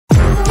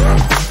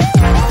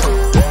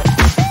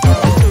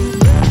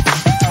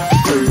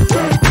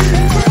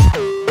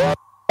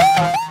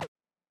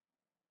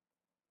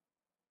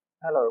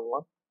Hello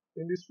everyone.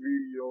 In this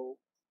video,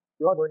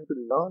 you are going to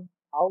learn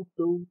how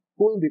to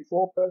pull the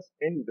focus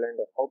in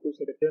Blender, how to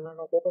set a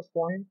camera focus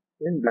point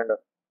in Blender.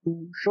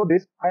 To show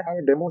this, I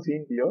have a demo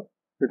scene here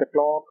with a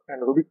clock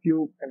and a Rubik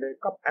cube and a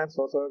cup and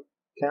saucer,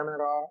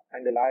 camera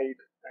and a light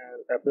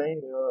and a plane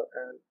here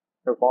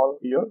and a ball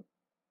here.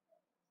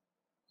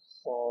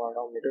 So I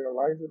have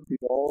materialized the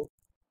all.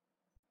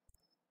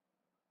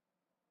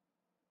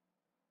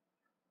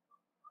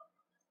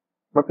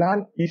 My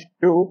plan is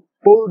to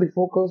pull the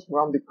focus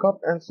from the cup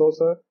and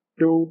saucer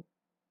to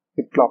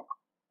the clock.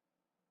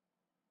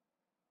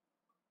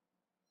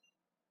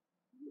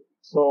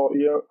 So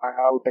here I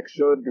have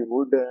textured the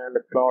wood and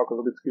the clock,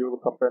 Rubik's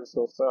cube, cup and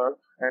saucer,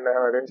 and I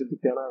have arranged the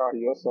camera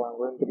here. So I'm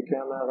going to the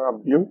camera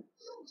view.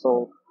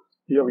 So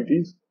here it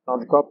is. Now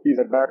the cup is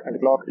at back and the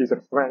clock is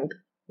at front.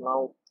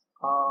 Now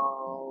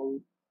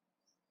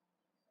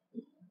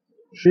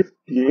Shift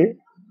A,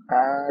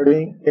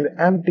 adding in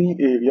empty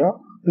area,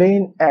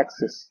 plane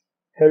axis.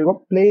 Here we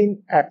go,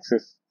 plane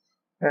axis.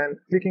 And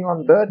clicking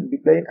on that, the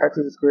plane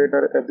axis is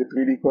created at the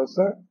 3D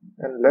cursor.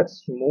 And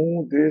let's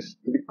move this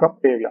to the cup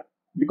area.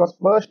 Because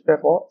first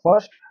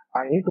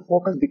I need to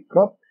focus the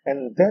cup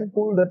and then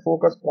pull that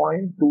focus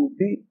point to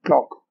the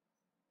clock.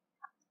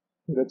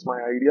 That's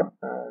my idea.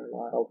 And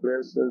I have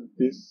placed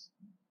this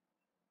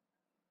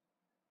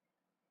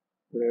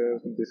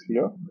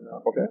here.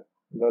 Okay,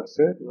 that's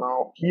it.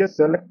 Now here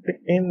select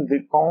in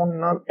the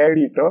corner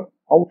editor,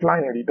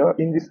 outline editor,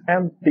 in this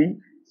empty,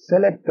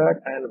 select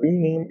that and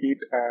rename it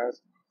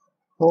as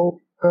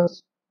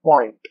focus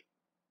point.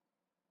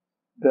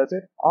 That's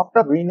it.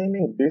 After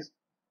renaming this,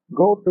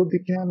 go to the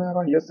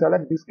camera here,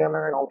 select this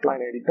camera and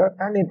outline editor,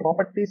 and in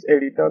properties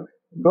editor,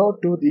 go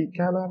to the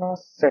camera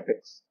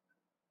settings.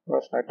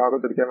 First I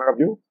toggle to the camera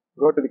view,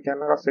 go to the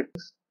camera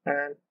settings,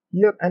 and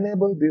here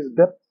enable this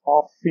depth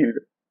of field.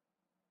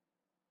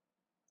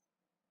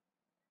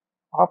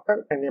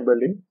 After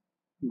enabling,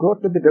 go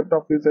to the depth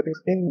of field settings.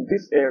 In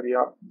this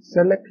area,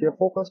 select your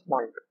focus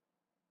point.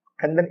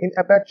 And then in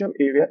aperture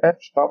area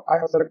f-stop, I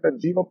have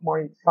selected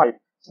 0.5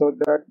 so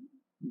that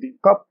the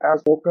cup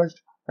has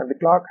focused and the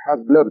clock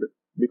has blurred.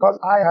 Because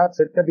I have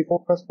set the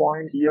focus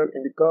point here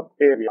in the cup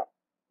area.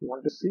 You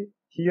want to see?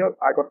 Here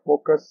I got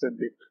focus set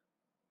it.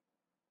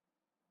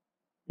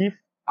 If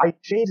I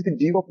change the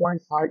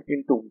 0.5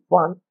 into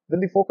 1,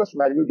 then the focus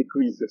value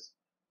decreases.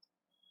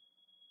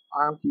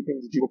 I am keeping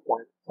the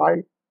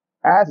 0.5.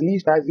 As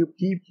least as you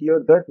keep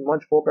here, that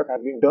much focus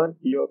has been done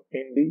here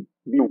in the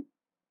view.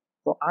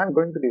 So I'm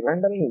going to the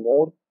rendering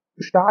mode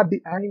to start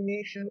the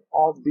animation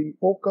of the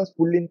focus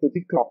pulling to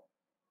the clock.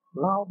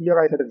 Now here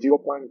I set a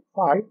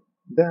 0.5.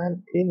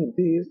 Then in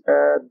this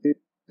the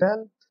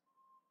 10th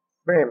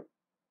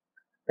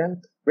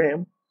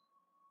frame,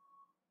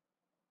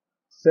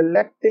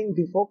 selecting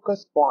the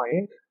focus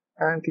point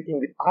and clicking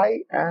the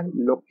eye and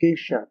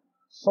location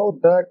so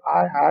that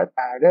I have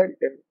added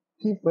a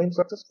keyframe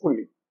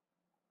successfully.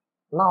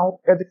 Now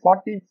at the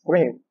 40th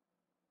frame,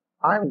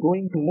 I'm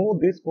going to move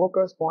this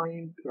focus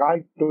point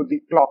right to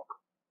the clock.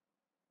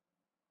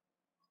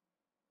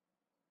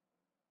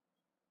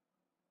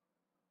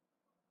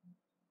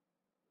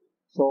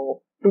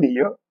 So to the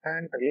here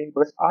and again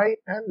press I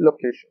and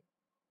location.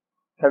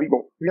 Here we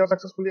go. We have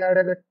successfully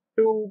added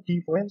 2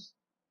 keyframes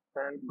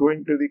and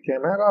going to the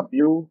camera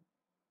view.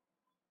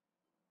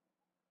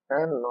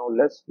 And now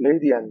let's play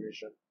the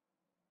animation.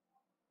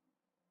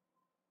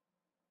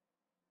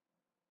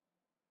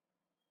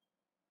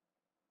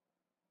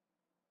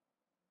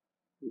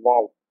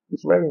 Wow,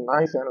 it's very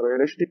nice and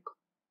realistic.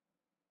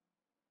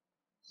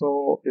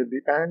 So at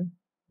the end,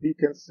 we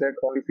can set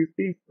only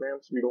 50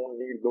 frames. We don't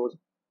need those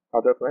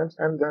other frames,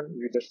 and then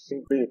we just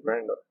simply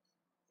render.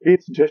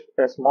 It's just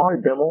a small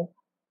demo.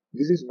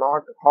 This is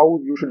not how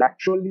you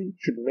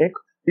should make.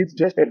 It's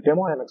just a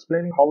demo. I'm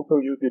explaining how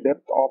to use the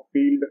depth of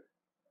field,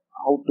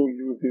 how to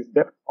use this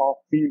depth of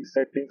field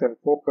settings and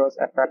focus,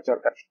 aperture,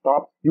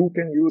 f-stop. You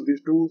can use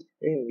these tools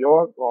in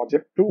your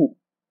project too.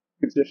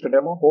 It's just a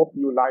demo. Hope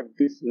you like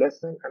this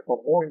lesson, and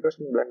for more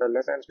interesting Blender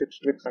lessons, tips,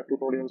 tricks and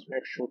tutorials,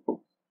 make sure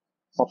to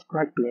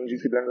subscribe to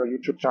MGC Blender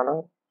YouTube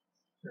channel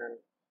and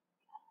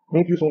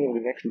meet you soon in the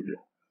next video.